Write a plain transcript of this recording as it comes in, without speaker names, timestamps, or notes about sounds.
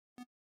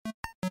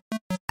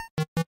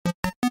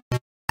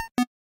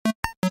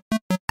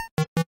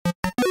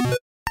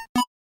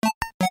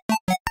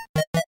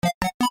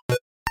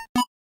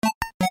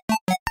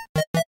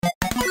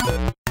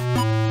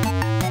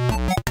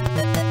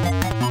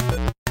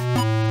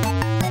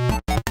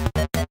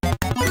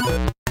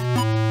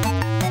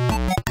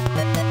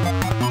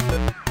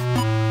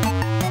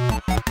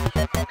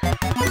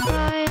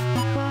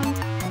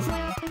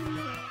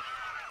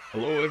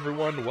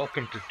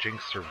welcome to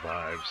Jinx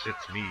Survives.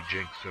 It's me,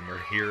 Jinx, and we're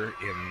here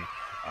in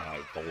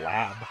the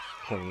lab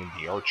playing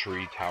the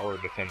archery tower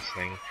defense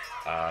thing.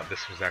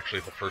 This was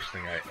actually the first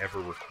thing I ever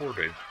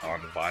recorded on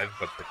Vive,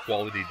 but the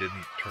quality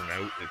didn't turn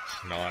out.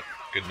 It's not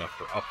good enough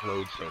for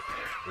upload, so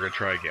we're gonna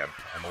try again.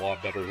 I'm a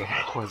lot better than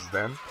I was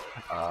then.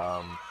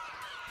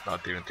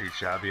 Not doing too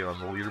shabby on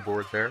the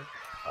leaderboard there.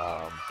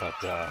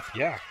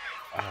 Yeah.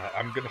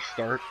 I'm gonna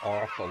start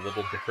off a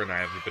little different. I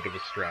have a bit of a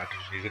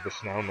strategy to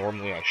this now.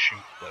 Normally I shoot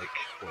like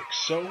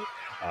so,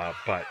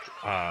 but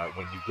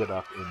when you get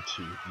up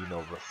into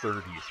the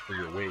 30s for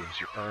your waves,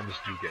 your arms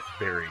do get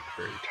very,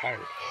 very tired.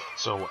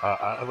 So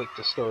I like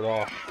to start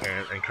off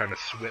and kind of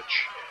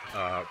switch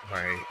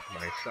my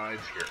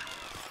sides here.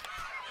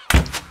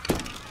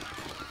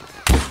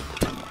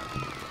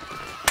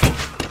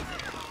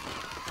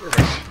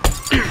 Perfect.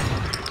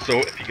 So,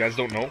 if you guys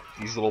don't know,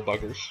 these little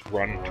buggers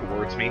run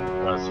towards me,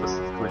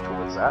 specifically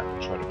towards that,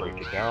 and try to break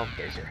it down.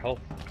 There's their health,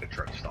 and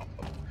try to stop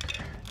them.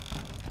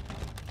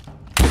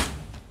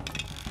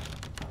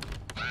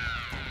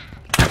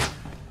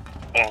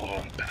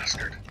 Oh,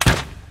 bastard.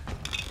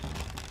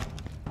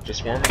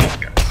 Just warming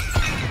up, guys.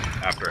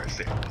 After I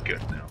say it.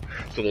 Good now.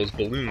 So those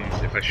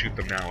balloons, if I shoot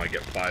them now, I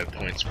get 5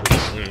 points per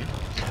balloon.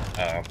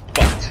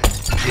 But,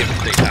 if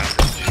they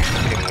happen to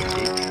hit the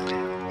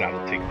gate,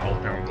 that'll take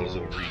health down, those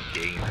will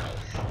regain health.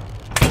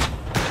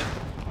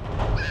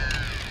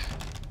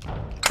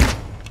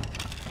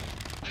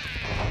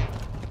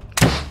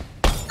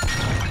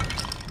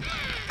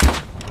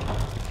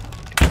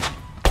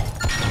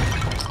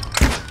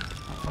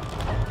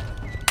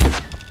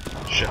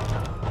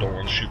 Don't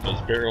want to shoot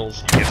those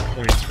barrels. You get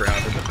points for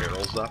having the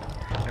barrels up,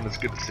 and it's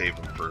good to save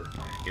them for,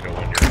 when you're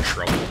in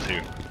trouble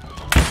too.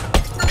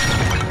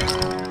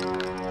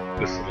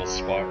 This little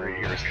spot right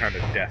here is kind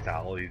of Death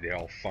Alley. They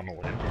all funnel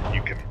in.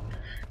 You can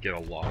get a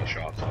lot of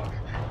shots off.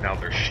 Now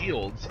their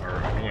shields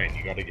are annoying.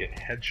 You got to get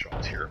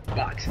headshots here.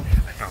 But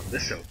I found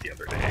this out the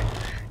other day.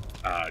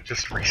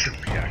 Just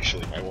recently,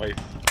 actually. My wife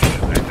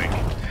did, I think.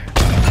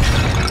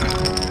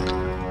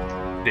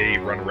 They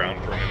run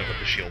around for a minute with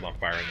the shield on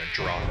fire and then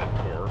drop it,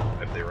 or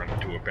if they run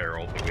into a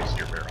barrel, they waste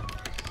your barrel.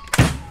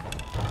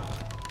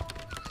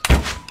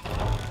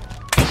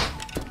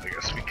 I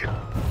guess we could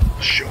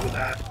show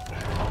that.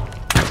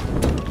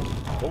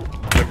 Oh,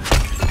 never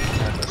mind.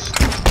 I missed.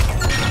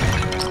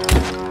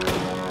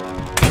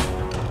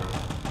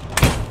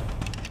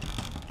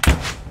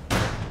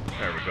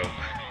 There we go.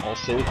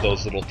 Also,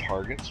 those little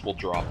targets will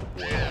drop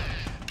oil,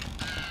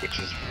 which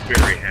is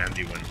very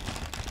handy when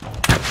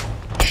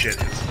shit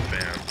hits the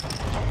fan.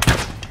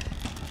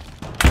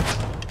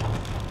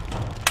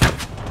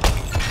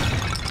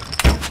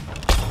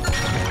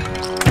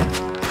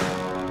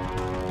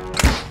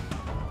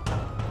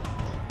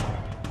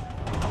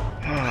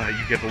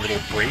 You get a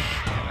little break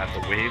at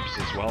the waves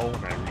as well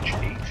when I reach 8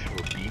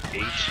 or beat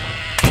 8.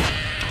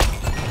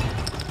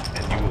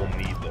 And you will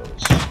need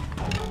those.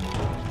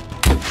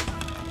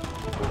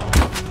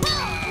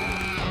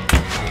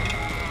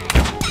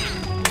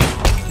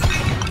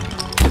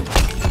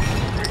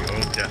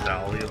 Death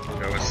Alley,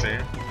 like I was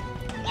saying.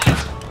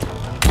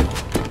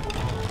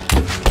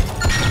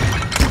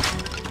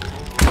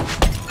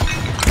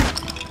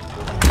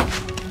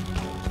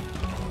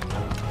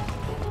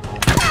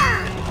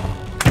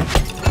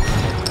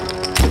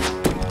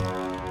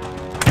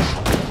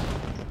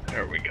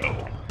 There we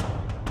go.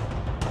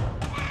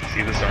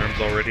 See, this arm's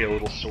already a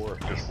little sore.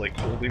 Just like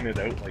holding it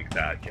out like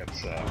that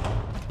gets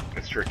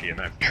tricky.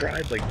 And I've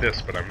tried like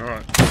this, but I'm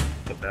not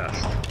the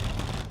best.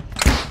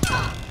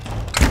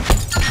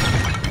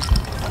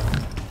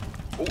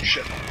 Oh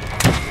shit.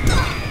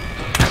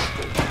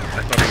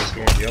 I thought he was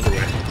going the other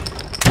way.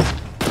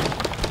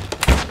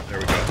 There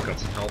we go, got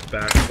some health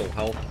back, full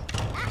health.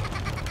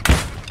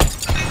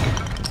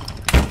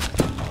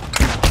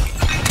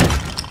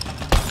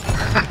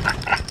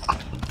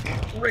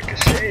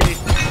 Ricochet!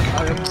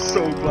 I am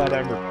so glad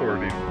I'm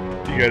recording.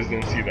 You guys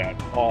don't see that.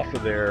 Off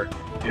of there,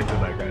 into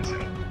that guy's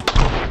head.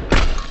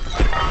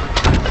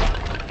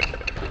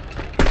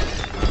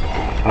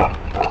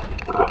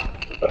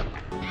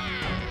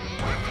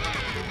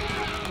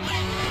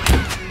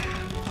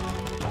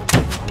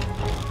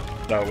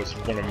 That was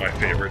one of my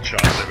favorite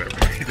shots I've ever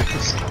made in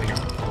this game.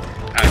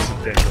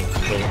 Accidental,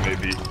 though it may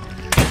be.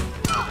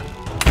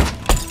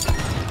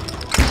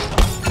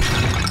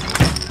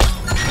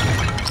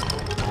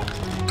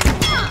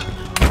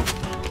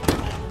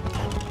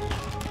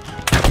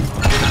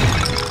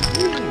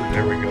 Ooh,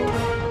 there we go.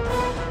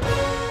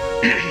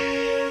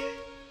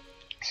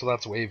 So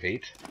that's wave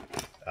 8.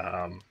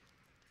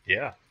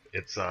 Yeah,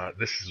 it's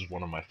this is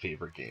one of my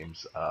favorite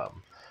games.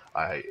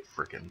 I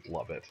freaking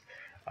love it.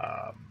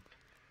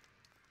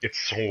 It's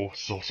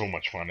so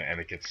much fun, and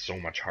it gets so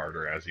much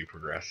harder as you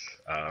progress.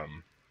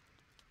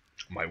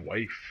 My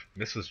wife,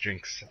 Mrs.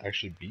 Jinx,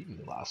 actually beat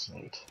me last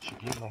night. She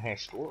beat my high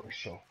score,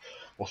 so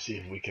we'll see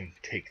if we can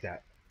take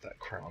that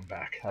crown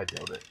back. I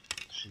doubt it.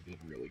 She did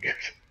really good.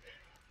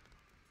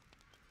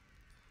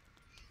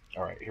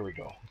 Alright, here we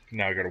go.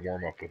 Now I gotta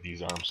warm up with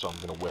these arms, so I'm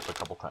gonna whip a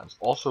couple times.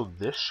 Also,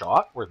 this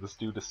shot, where this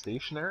dude is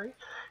stationary,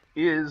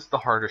 is the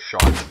hardest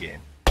shot in the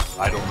game.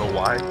 I don't know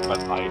why, but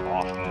I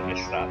often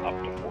miss that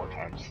up to 4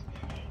 times.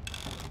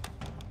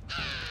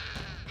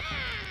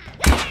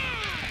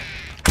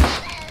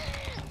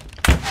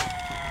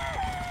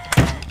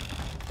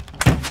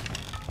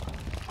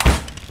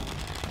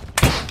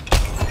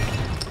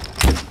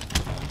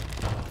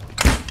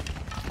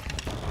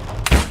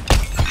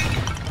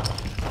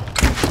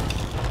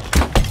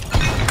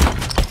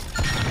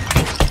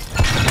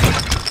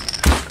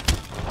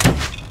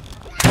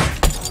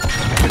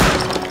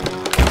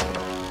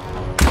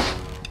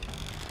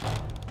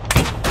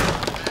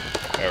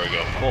 There we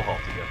go, full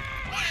health again.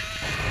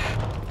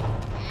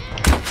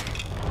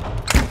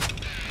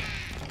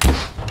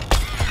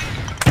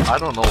 I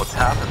don't know what's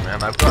happened,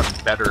 man. I've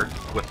gotten better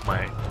with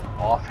my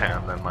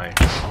offhand than my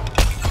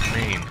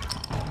main.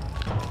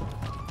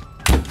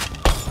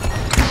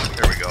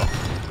 There we go.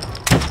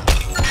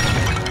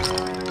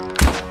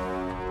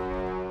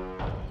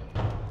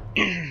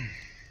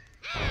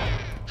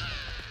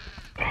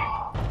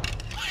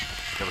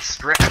 Gotta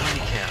stretch when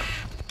you can.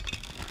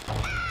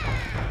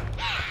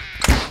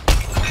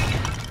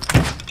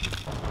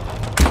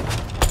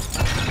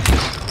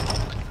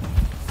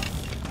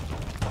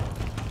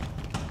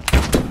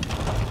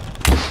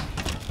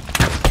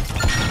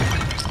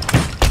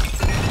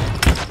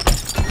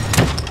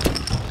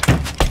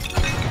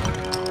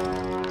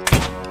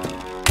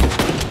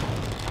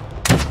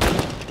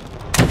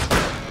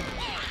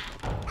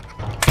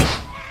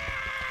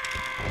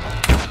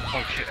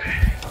 Okay,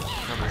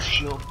 another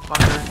shield fire.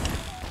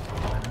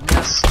 I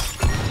missed.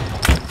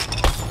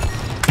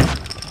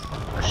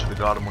 I should have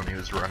got him when he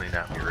was running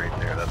at me right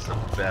there. That's the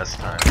best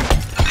time to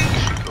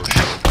shoot those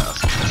shield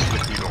baskets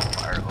if you don't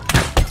fire them.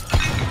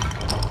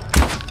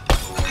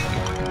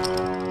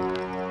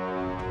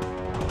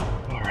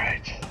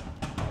 Alright.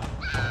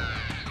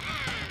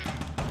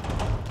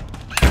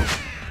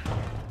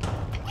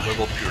 A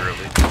little too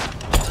early.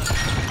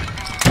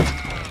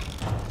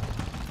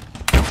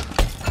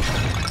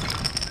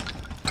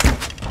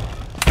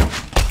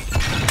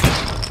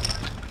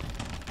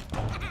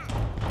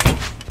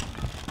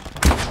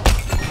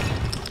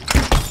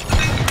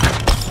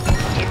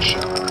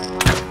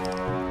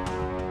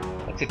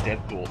 That's a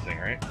Deadpool thing,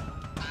 right?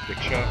 Big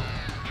shot.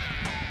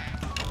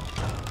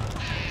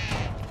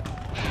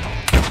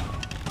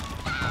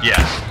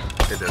 Yeah,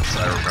 it is,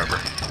 I remember.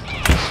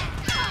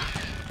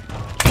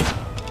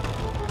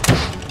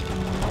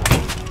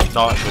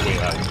 Not in the way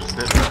I used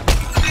it, but...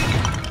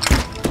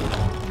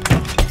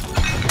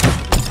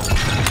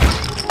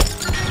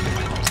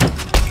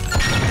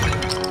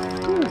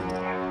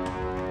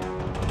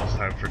 Almost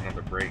time for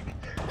another break.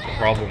 The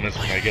problem is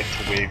when I get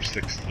to wave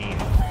 16,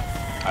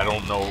 I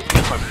don't know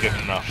if I'm good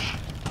enough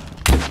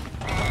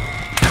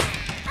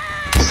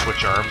to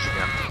switch arms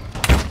again.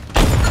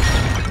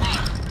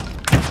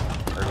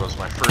 There goes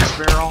my first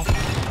barrel.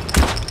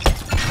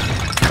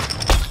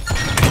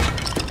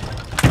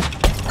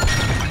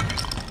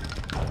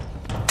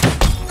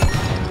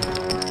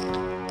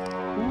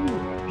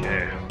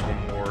 Okay,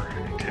 one more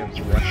intense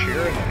rush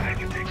here and then I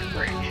can take a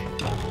break.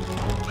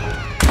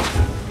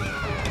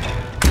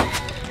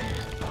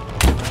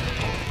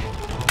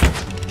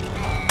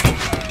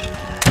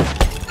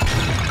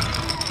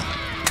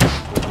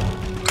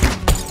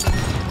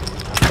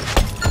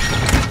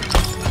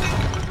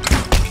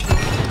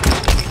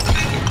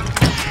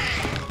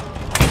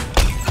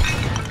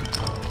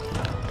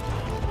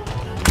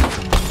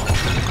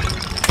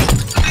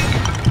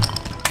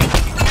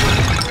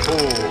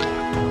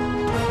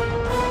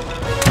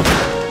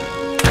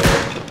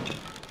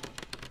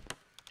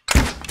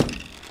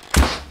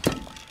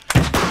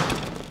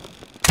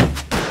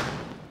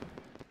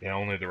 Yeah,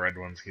 only the red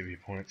ones give you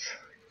points.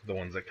 The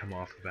ones that come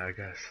off the bad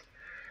guys.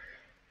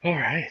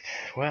 Alright,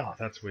 well,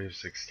 that's wave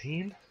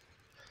 16.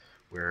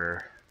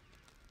 We're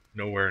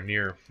nowhere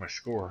near my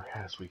score,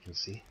 as we can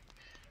see.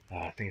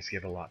 Things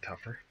get a lot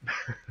tougher.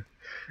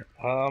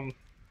 You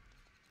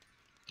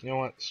know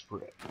what? Screw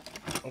it.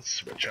 Let's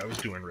switch. I was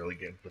doing really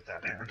good with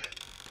that hand.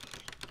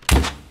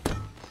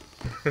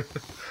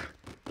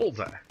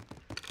 Bullseye.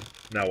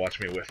 Now watch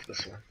me whiff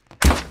this one.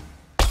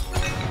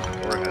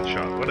 Or a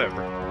headshot,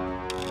 whatever.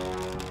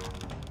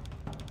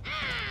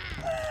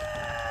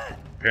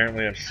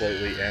 Apparently I'm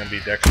slightly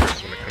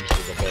ambidextrous when it comes to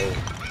the bow.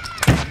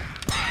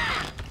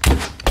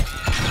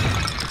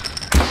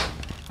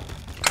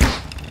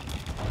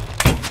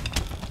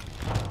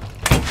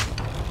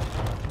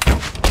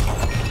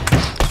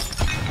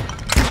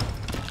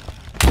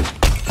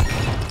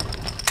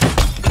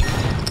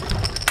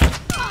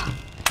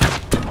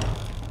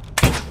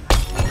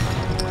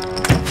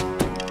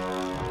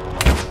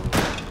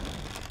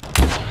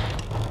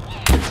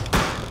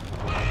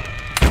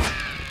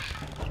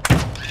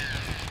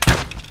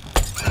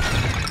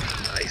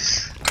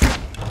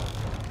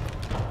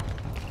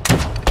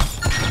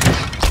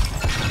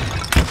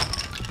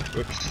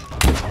 Oops.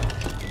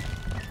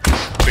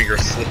 Finger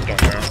slipped on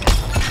that.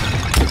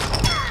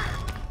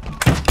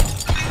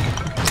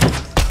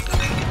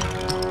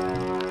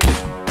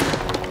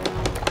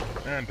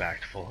 back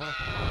to full health.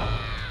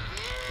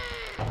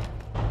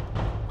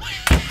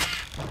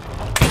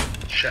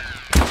 Shit.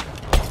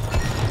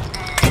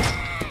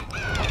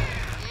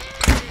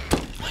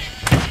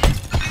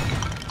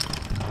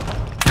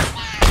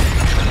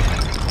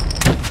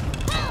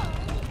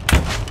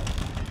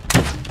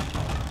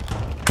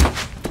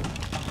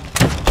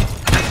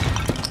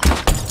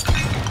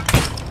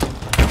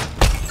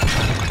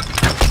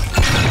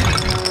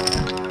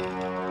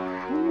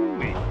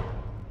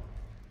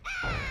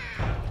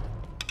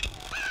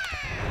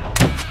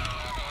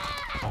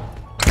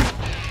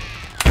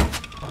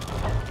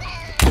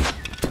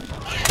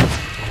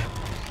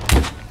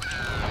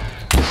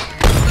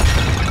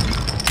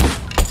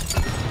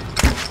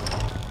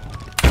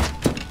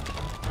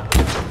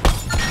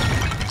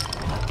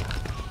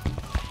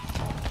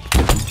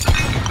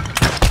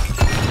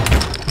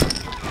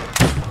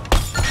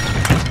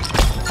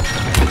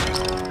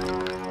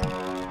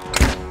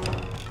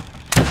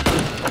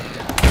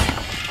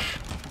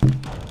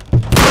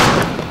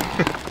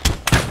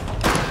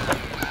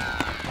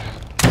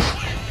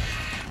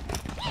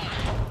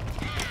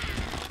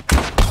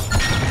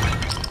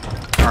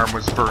 Arm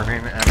was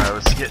burning and I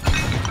was getting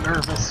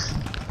nervous.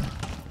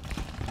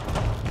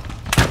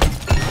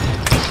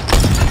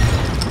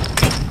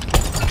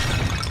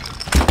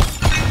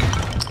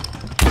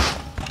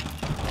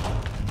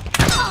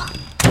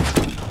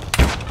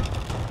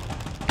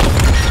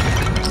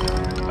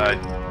 I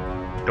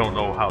don't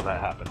know how that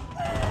happened.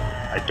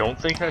 I don't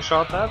think I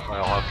shot that.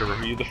 I'll have to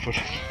review the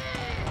footage.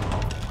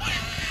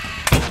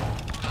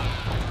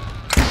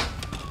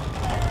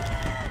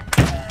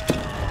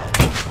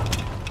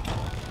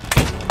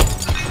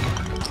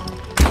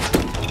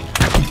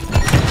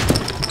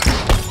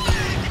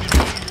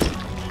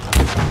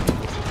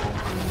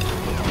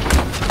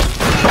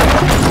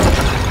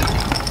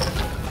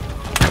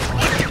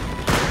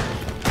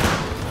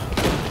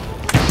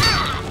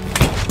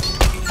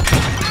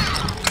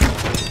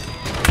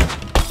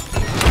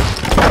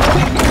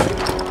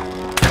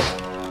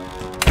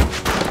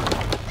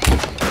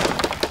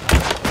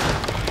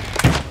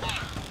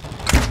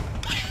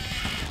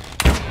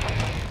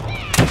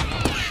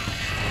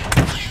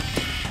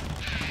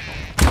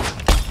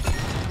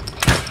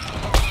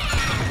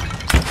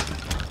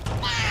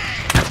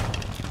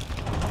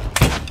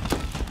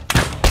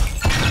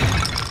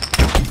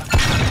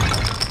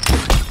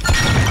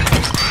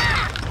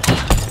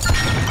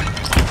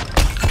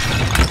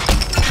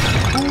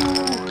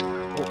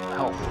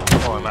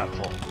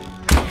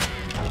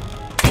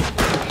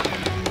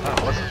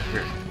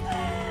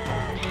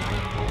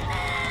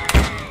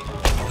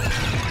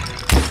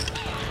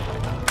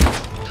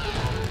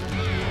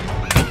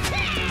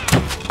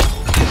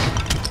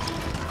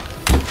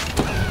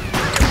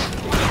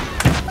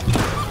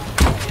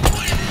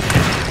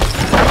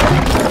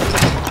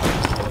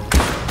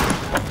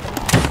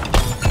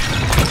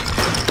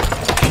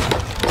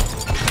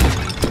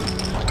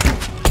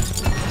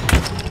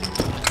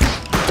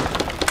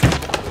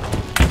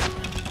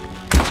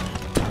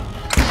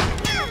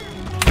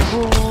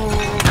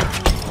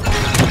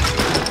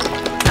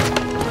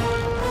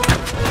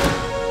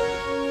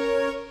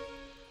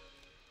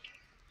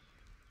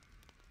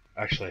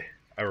 Actually,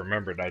 I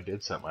remembered I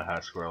did set my high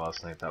score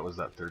last night. That was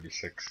that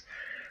 36.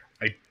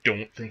 I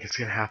don't think it's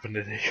going to happen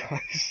today,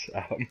 guys.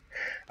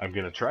 I'm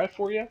going to try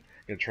for you. I'm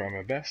going to try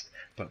my best.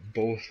 But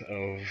both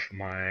of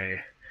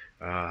my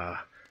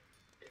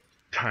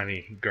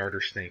tiny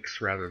garter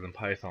snakes, rather than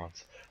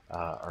pythons,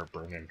 are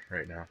burning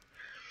right now.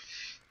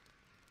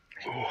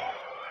 Ooh,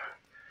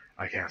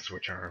 I can't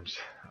switch arms.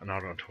 I'm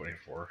not on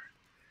 24.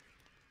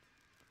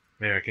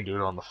 Maybe I can do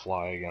it on the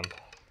fly again.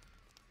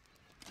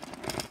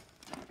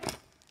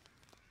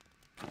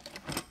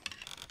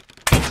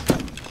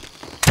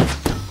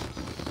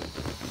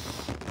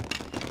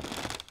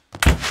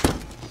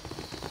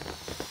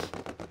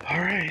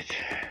 Alright.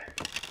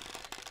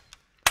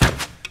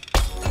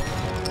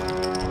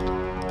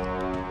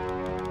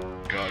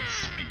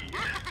 Godspeed.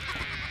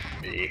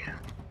 Me.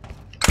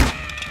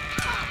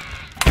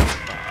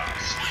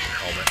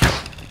 Helmet.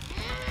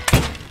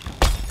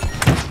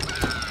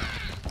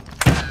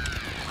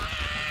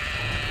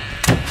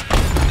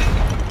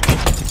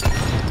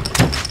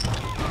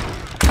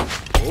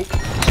 Oh,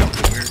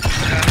 something weird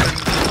just happened.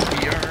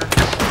 VR.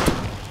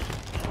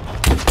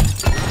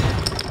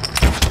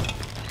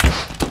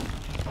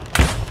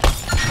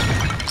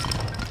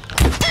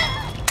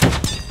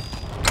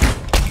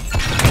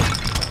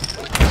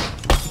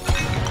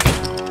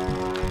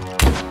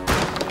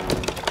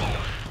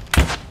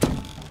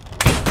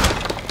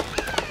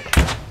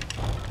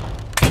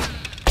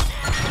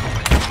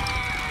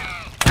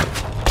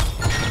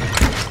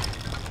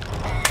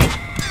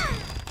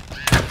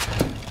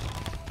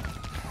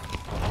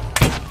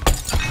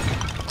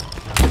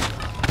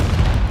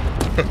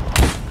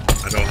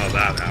 I know how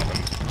that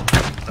happened.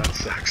 That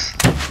sucks.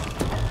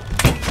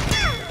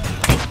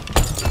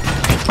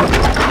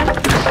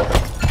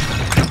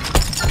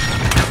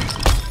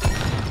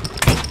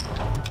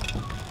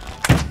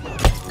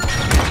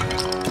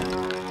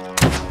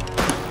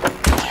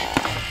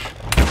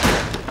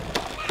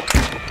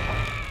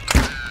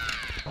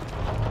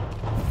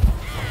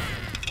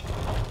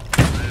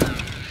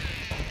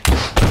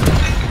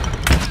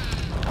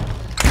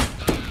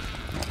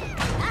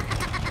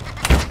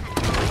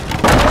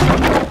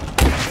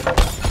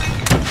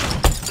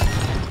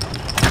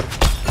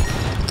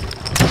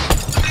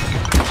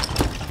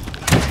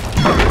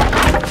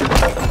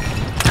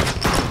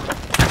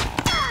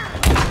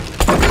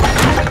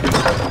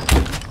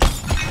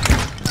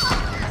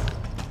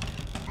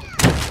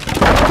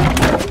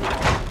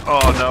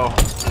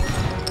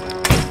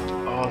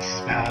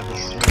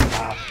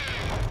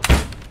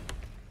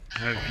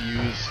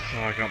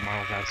 something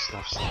out of that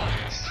stuff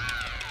slides.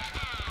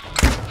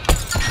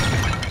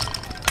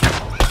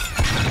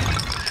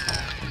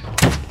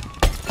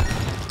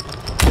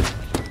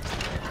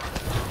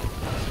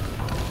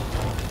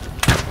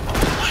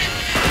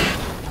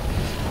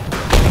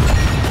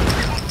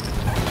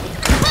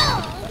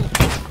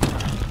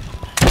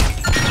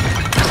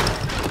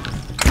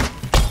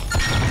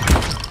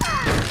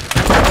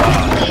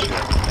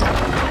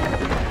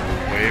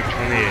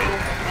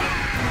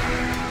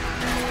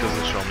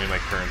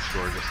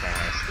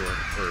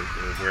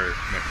 Where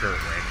my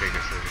current rank, I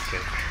guess I would say.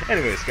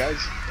 Anyways, guys,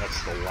 that's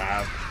the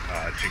lab.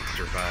 Jinx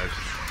survives.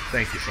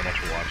 Thank you so much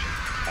for watching.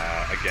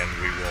 Again,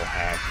 we will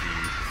have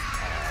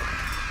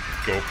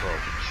the GoPro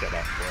set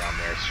up around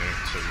there soon,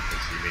 so you can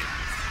see me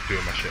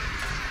doing my shit.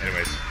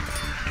 Anyways,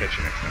 catch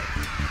you next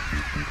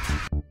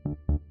time.